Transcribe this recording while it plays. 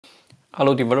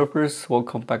Hello developers,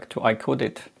 welcome back to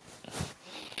iCoded.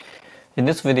 In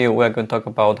this video, we are going to talk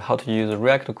about how to use a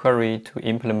React query to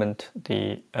implement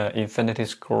the infinity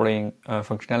scrolling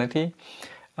functionality.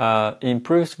 In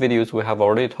previous videos, we have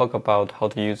already talked about how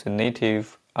to use a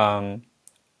native the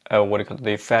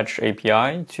fetch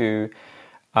API to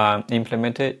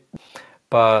implement it,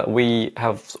 but we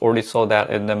have already saw that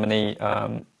in the many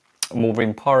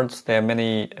moving parts, there are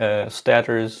many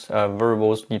status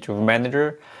variables need to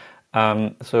manage.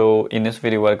 So in this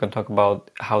video, we're going to talk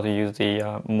about how to use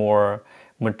the more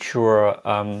mature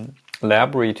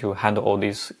library to handle all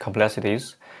these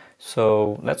complexities.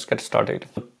 So let's get started.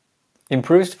 In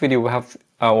previous video, we have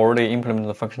already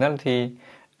implemented the functionality,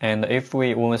 and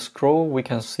when we scroll, we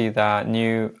can see that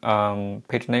new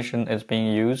pagination is being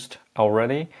used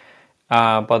already.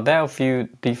 But there are a few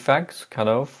defects,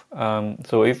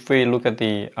 So if we look at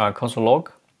the console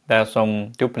log, there's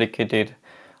some duplicated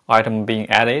item being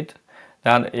added.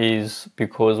 That is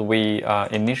because we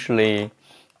initially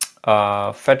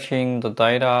fetching the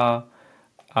data,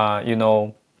 in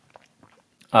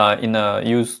a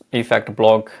use effect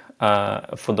block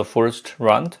for the first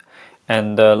round,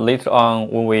 and later on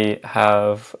when we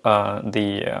have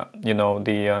the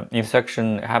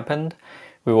intersection happened,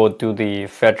 we will do the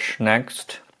fetch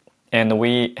next, and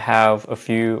we have a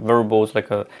few variables like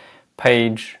a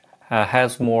page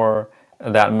has more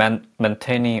that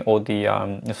maintaining all the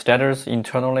status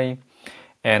internally,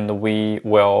 and we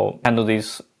will handle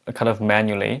this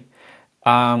manually.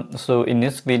 So in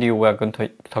this video, we are going to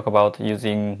talk about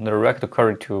using the React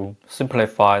query to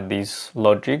simplify this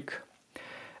logic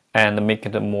and make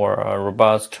it more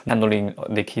robust, handling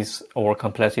the keys or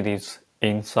complexities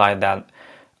inside that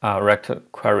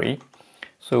React query.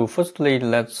 So firstly,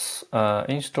 let's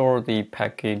install the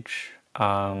package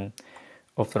of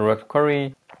the React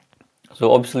query.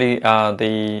 So obviously,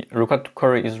 the React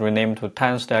query is renamed to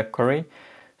TanStack query.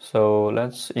 So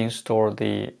let's install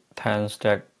the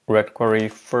TanStack React query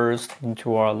first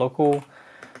into our local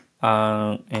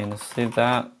and save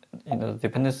that in the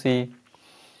dependency.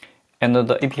 And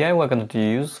the API we're going to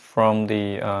use from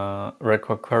the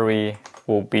React query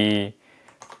will be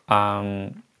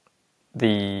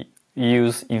the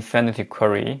use infinity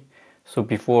query. So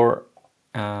before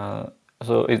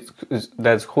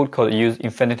that's called use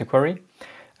infinity query.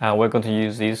 We're going to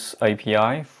use this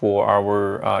API for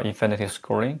our infinity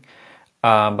scrolling.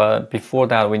 But before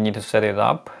that, we need to set it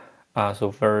up.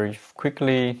 So very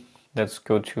quickly, let's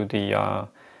go to the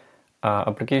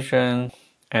application,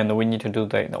 and we need to do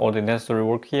all the necessary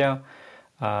work here.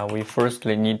 We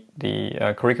firstly need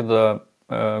the create the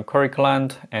query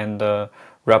client and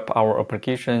wrap our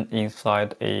application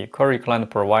inside a query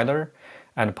client provider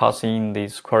and pass in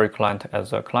this query client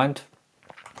as a client.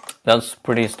 That's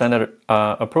pretty standard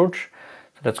approach.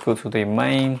 So let's go to the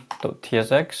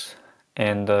main.tsx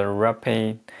and wrap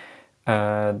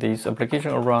this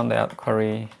application around that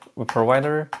query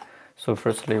provider. So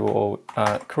firstly, we'll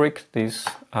create this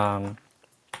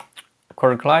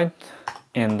query client,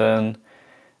 and then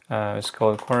it's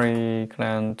called query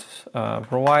client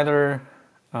provider.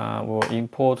 We'll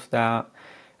import that,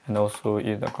 and also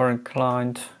use the query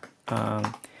client.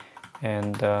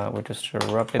 And we just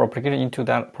wrap it application into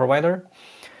that provider.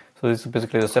 So this is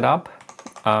basically the setup.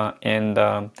 And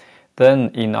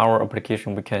then in our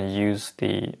application, we can use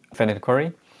the infinity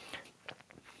query.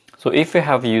 So if you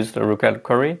have used the React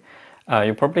query,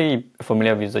 you're probably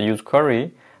familiar with the use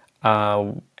query.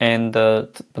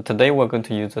 But today we're going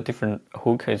to use a different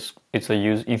hook. It's a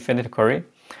use infinity query.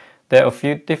 There are a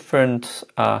few different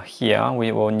here.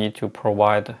 We will need to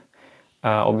provide.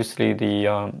 Obviously,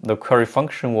 the query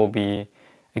function will be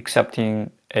accepting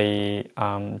a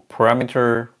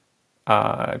parameter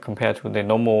compared to the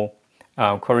normal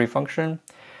query function,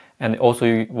 and also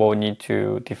you will need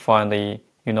to define the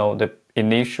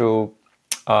initial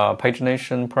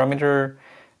pagination parameter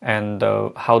and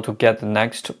how to get the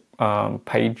next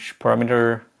page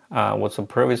parameter. What's the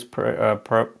previous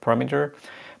parameter?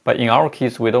 But in our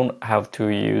case, we don't have to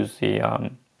use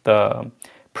the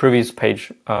previous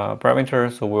page parameter,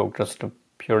 so we'll just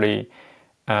purely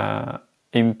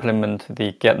implement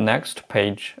the get next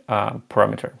page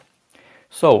parameter.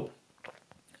 So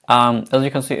as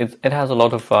you can see, it has a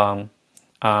lot of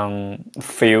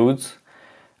fields,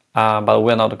 but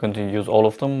we're not going to use all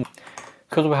of them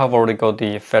because we have already got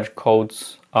the fetch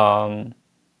codes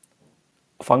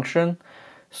function.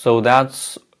 So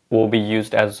that's will be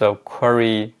used as a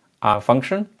query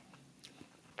function.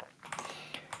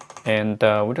 And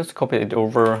we just copy it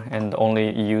over and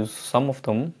only use some of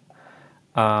them.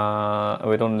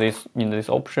 We don't need these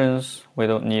options. We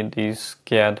don't need this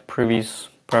get previous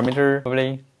parameter.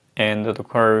 and the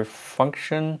query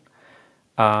function.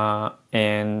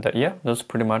 And yeah, that's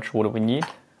pretty much what we need.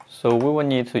 So we will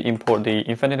need to import the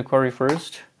infinite query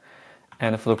first.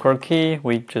 And for the query key,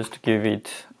 we just give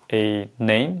it a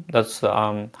name. That's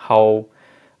how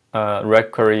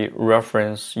React query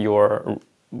reference your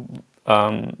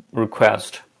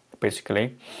request,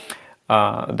 basically.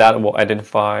 That will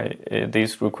identify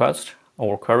this request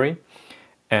or query,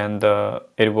 and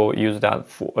it will use that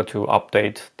to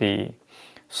update the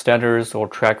status or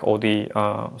track all the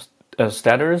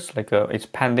status, like it's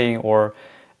pending or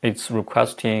it's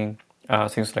requesting,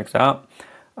 things like that.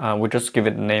 We just give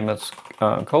it a name as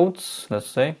codes, let's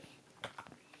say.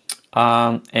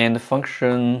 And the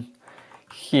function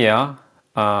here,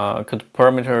 because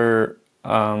parameter,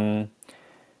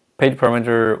 page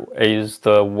parameter is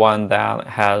the one that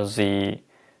has the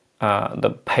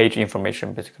page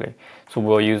information, basically. So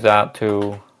we'll use that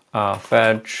to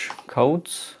fetch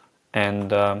codes, and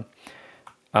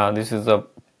this is a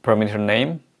parameter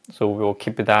name, so we'll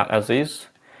keep that as is.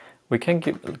 We can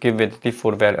give it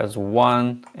default value as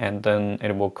 1, and then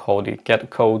it will call the get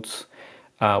codes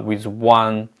with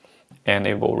 1, and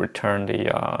it will return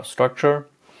the structure.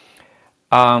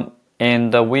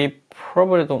 And we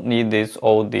probably don't need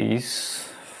all these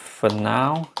for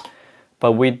now,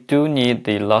 but we do need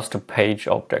the last page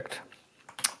object.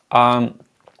 And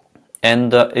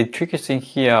a tricky thing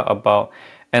here about,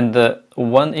 and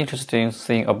one interesting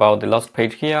thing about the last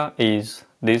page here is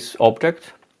this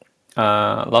object.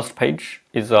 Last page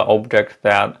is an object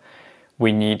that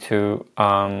we need to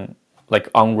like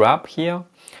unwrap here.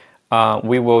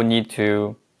 We will need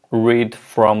to read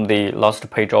from the last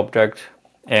page object,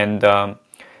 and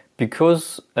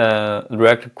because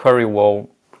React query will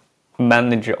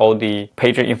manage all the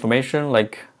page information,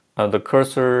 like the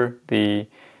cursor,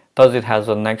 does it has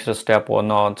a next step or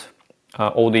not,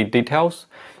 all the details.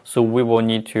 So we will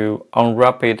need to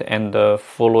unwrap it, and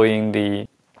following the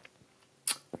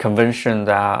convention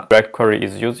that React query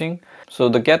is using. So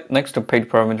the get next page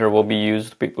parameter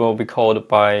will be called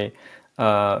by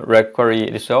React query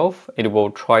itself. It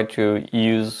will try to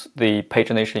use the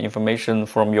pagination information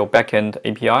from your backend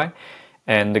API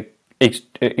and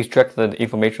extract the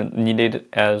information needed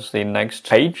as the next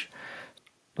page.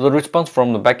 The response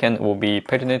from the backend will be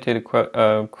paginated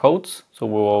codes, so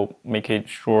we will make it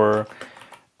sure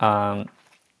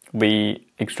we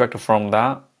extract from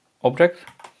that object.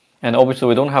 And obviously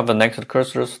we don't have the next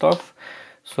cursor stuff,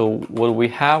 so what we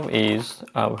have is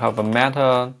we have a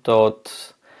meta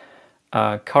dot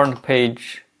current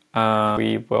page.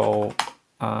 We will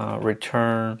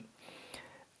return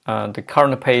the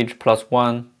current page plus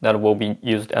 1 that will be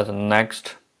used as a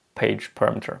next page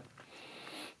parameter.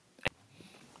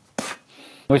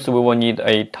 Obviously, we will need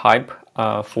a type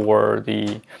for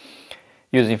the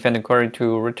using infinite query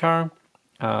to return.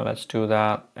 Let's do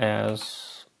that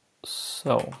as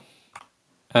so.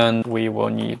 And we will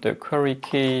need the query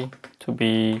key to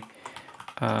be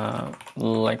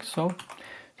like so.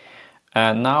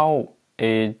 And now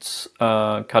it's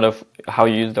kind of how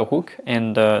you use the hook,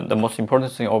 and the most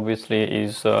important thing obviously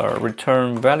is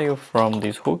return value from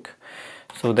this hook.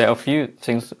 So there are a few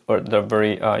things that are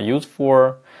very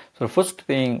useful. So the first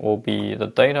thing will be the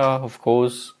data, of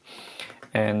course,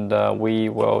 and we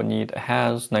will need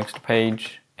has next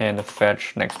page and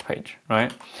fetch next page,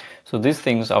 right? So these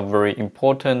things are very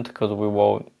important because we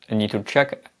will need to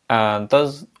check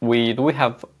do we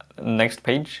have next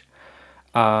page,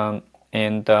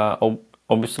 and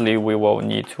obviously we will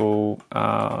need to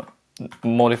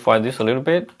modify this a little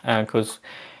bit, because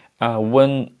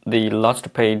when the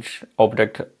last page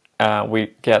object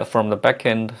we get from the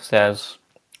backend says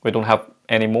we don't have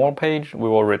any more page, we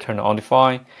will return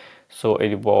undefined, so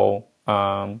it will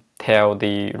tell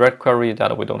the React query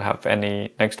that we don't have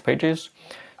any next pages.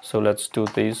 So let's do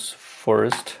this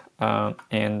first,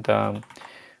 and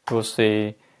we'll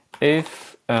say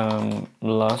if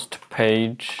last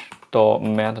page dot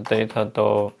metadata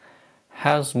dot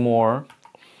has more,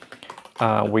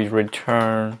 we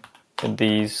return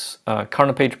these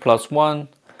current page plus 1.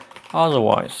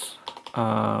 Otherwise,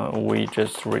 we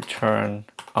just return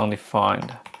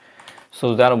undefined.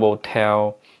 So that will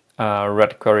tell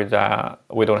React query that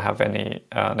we don't have any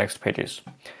next pages.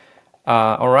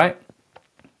 All right.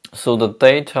 So the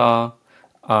data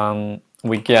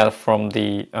we get from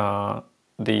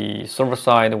the server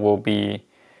side will be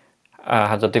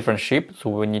has a different shape. So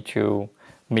we need to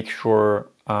make sure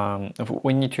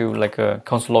we need to like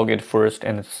console log it first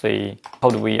and see how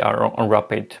do we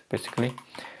unwrap it basically.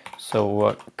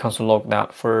 So console log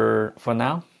that for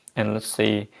now, and let's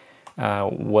see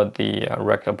what the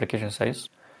React application says.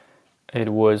 It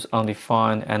was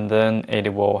undefined, and then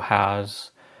it will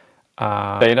has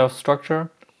data structure.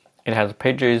 It has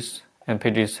pages, and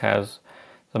pages has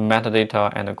the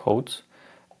metadata and the codes,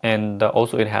 and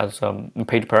also it has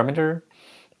page parameter,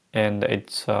 and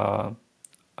it's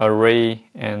array,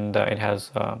 and it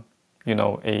has a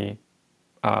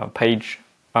page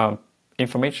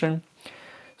information.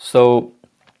 So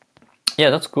yeah,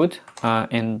 that's good,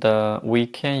 and we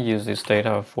can use this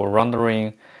data for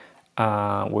rendering.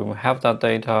 We will have that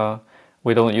data.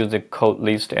 We don't use the code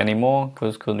list anymore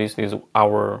because code list is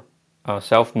our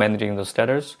self-managing the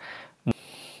status.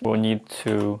 We'll need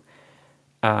to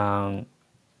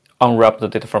unwrap the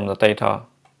data from the data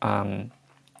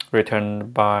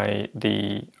returned by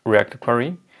the React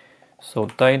query. So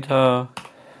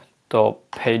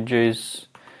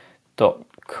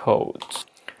data.pages.code.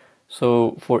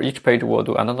 So for each page, we'll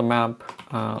do another map.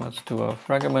 Let's do a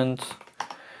fragment,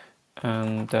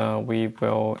 and we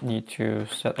will need to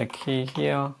set a key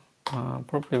here.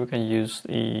 Probably we can use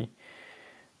the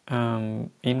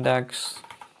index.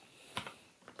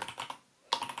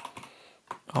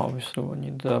 Obviously, we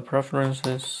need the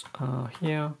preferences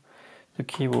here. The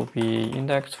key will be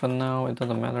index for now. It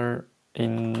doesn't matter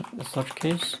in such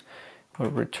case.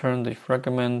 We'll return the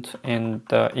fragment, and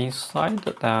inside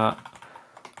that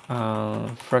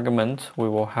fragment, we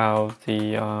will have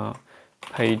the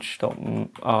page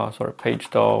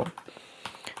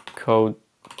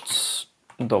codes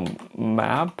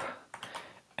map,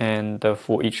 and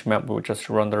for each map we'll just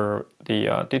render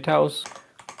the details.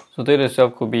 So data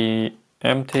itself could be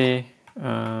empty,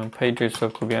 page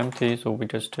itself could be empty, so we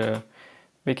just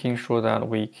making sure that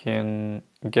we can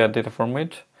get data from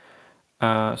it.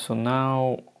 So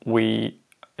now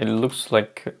it looks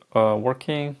like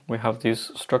working. We have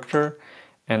this structure,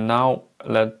 and now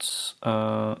let's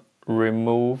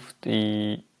remove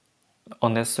the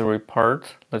unnecessary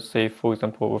part. Let's say, for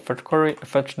example, we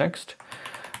fetch next.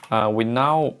 We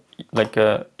now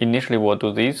initially we'll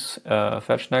do this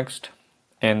fetch next,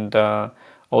 and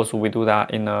also we do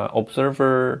that in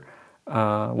observer.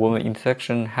 When the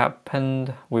intersection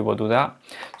happened, we will do that.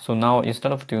 So now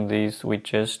instead of doing this, we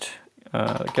just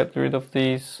get rid of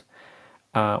these.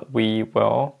 We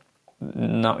will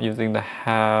not using the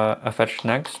fetch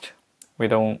next. We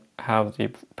don't have the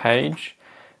page,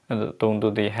 and don't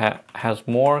do the has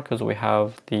more because we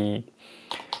have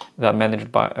that managed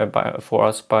for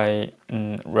us by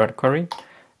React query,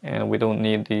 and we don't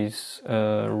need this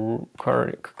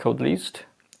code list,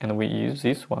 and we use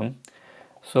this one.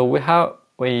 So we have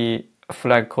a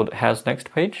flag called has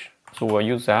next page, so we'll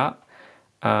use that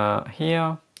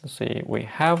here. Let's see, we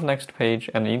have next page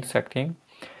and intersecting.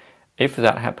 If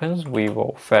that happens, we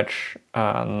will fetch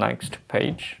next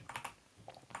page,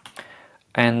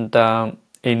 and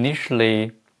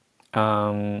initially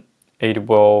it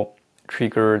will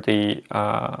trigger the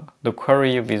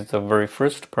query with the very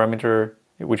first parameter,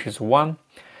 which is 1,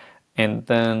 and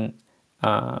then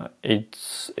it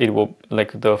will,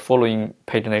 like, the following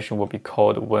pagination will be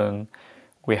called when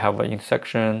we have an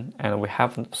intersection and we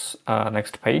have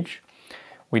next page.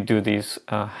 We do this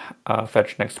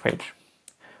fetch next page.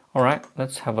 All right,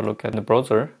 let's have a look at the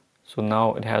browser. So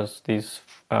now it has this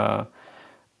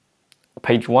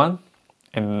page 1,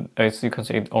 and as you can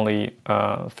see, it only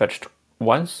fetched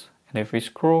once. And if we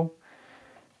scroll,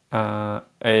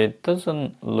 it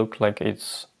doesn't look like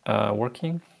it's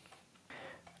working.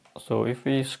 So if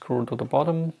we scroll to the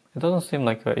bottom, it doesn't seem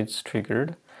like it's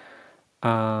triggered.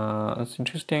 That's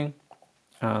interesting.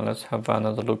 Let's have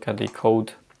another look at the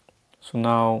code. So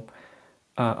now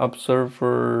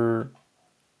observer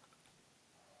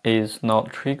is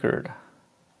not triggered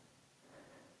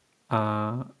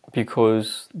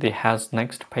because the has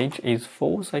next page is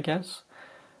false, I guess.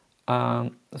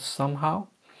 Somehow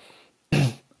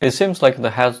it seems like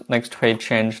the has next page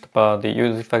changed, but the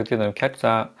user effect didn't catch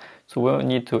that. So we'll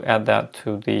need to add that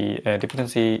to the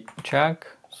dependency check.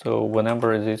 So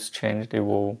whenever this changed, it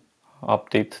will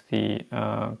update the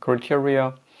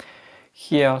criteria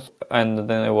here, and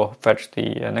then it will fetch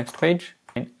the next page.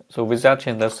 So with that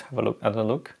change, let's have a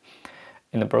look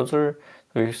in the browser.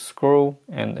 So we scroll,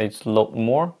 and it's load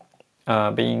more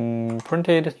being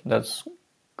printed. That's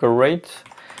great.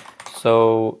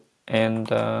 So,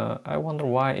 and I wonder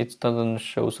why it doesn't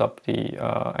shows up the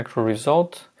actual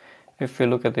result. If we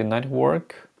look at the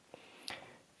network,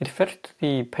 it fetched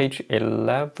the page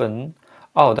 11.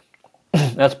 Oh,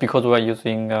 that's because we're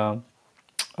using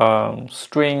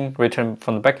string return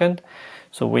from the backend.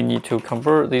 So we need to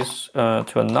convert this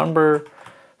to a number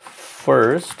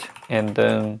first, and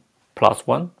then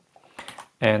 +1,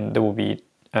 and there will be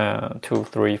 2,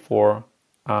 3, 4,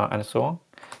 and so on.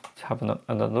 Let's have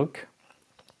another look.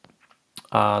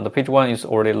 The page 1 is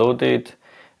already loaded.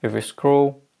 If we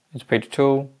scroll, It's page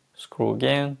 2, scroll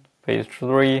again, page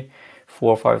 3,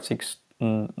 4, 5, 6,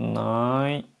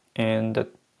 9, and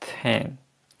 10,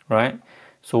 right?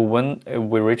 So when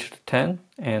we reach 10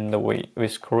 and we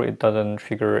scroll, it doesn't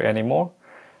trigger anymore.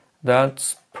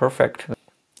 That's perfect.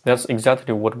 That's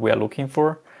exactly what we are looking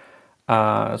for.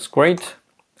 It's great.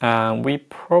 We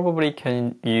probably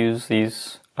can use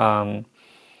this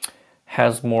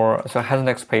has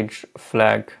next page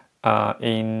flag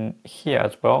in here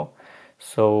as well.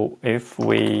 So if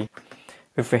we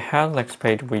have next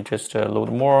page, we just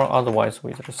load more. Otherwise,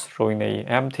 we just showing a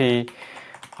empty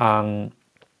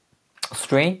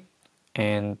string.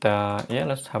 And yeah,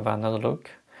 let's have another look.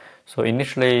 So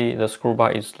initially, the scroll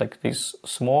bar is like this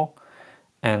small,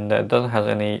 and it doesn't have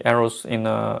any arrows in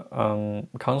the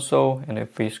console. And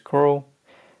if we scroll,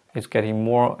 it's getting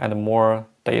more and more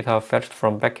data fetched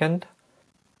from backend.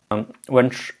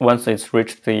 Once it's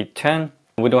reached the 10,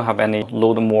 we don't have any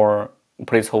load more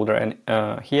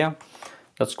placeholder here.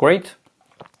 That's great.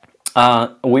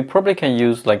 We probably can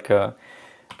use like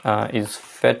is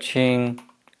fetching,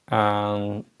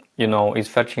 is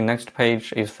fetching next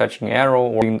page, is fetching arrow,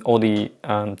 or in all the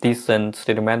decent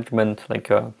state management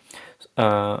like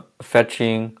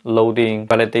fetching, loading,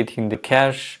 validating the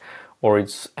cache, or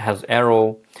it has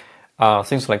arrow,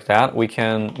 things like that. We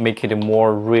can make it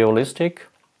more realistic.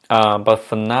 But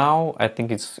for now, I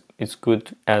think it's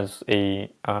good as a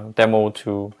demo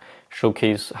to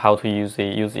showcase how to use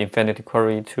infinity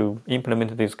query to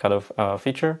implement this kind of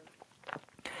feature.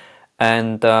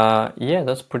 And yeah,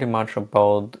 that's pretty much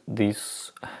about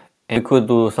this. And we could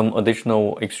do some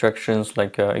additional extractions,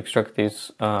 like extract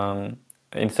this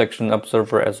intersection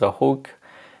observer as a hook,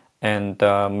 and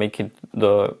make it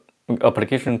the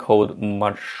application code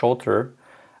much shorter.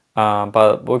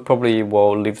 But we probably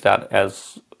will leave that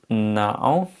as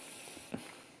now.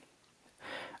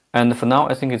 And for now,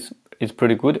 I think it's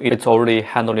pretty good. It's already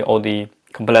handling all the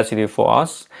complexity for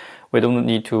us. We don't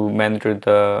need to manage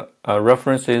the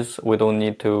references. We don't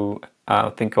need to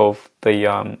think of the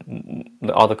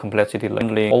other complexity.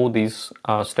 Like all these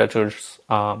structures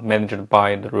are managed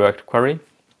by the React query.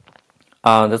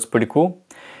 That's pretty cool.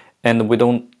 And we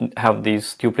don't have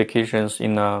these duplications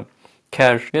in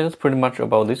cache. Yeah, that's pretty much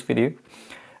about this video.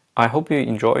 I hope you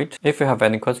enjoyed. If you have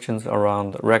any questions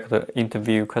around regular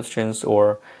interview questions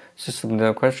or system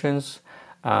design questions,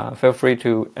 feel free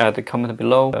to add a comment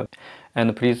below.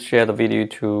 And please share the video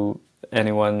to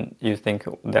anyone you think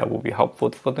that will be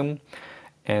helpful for them.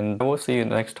 And I will see you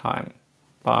next time.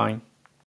 Bye.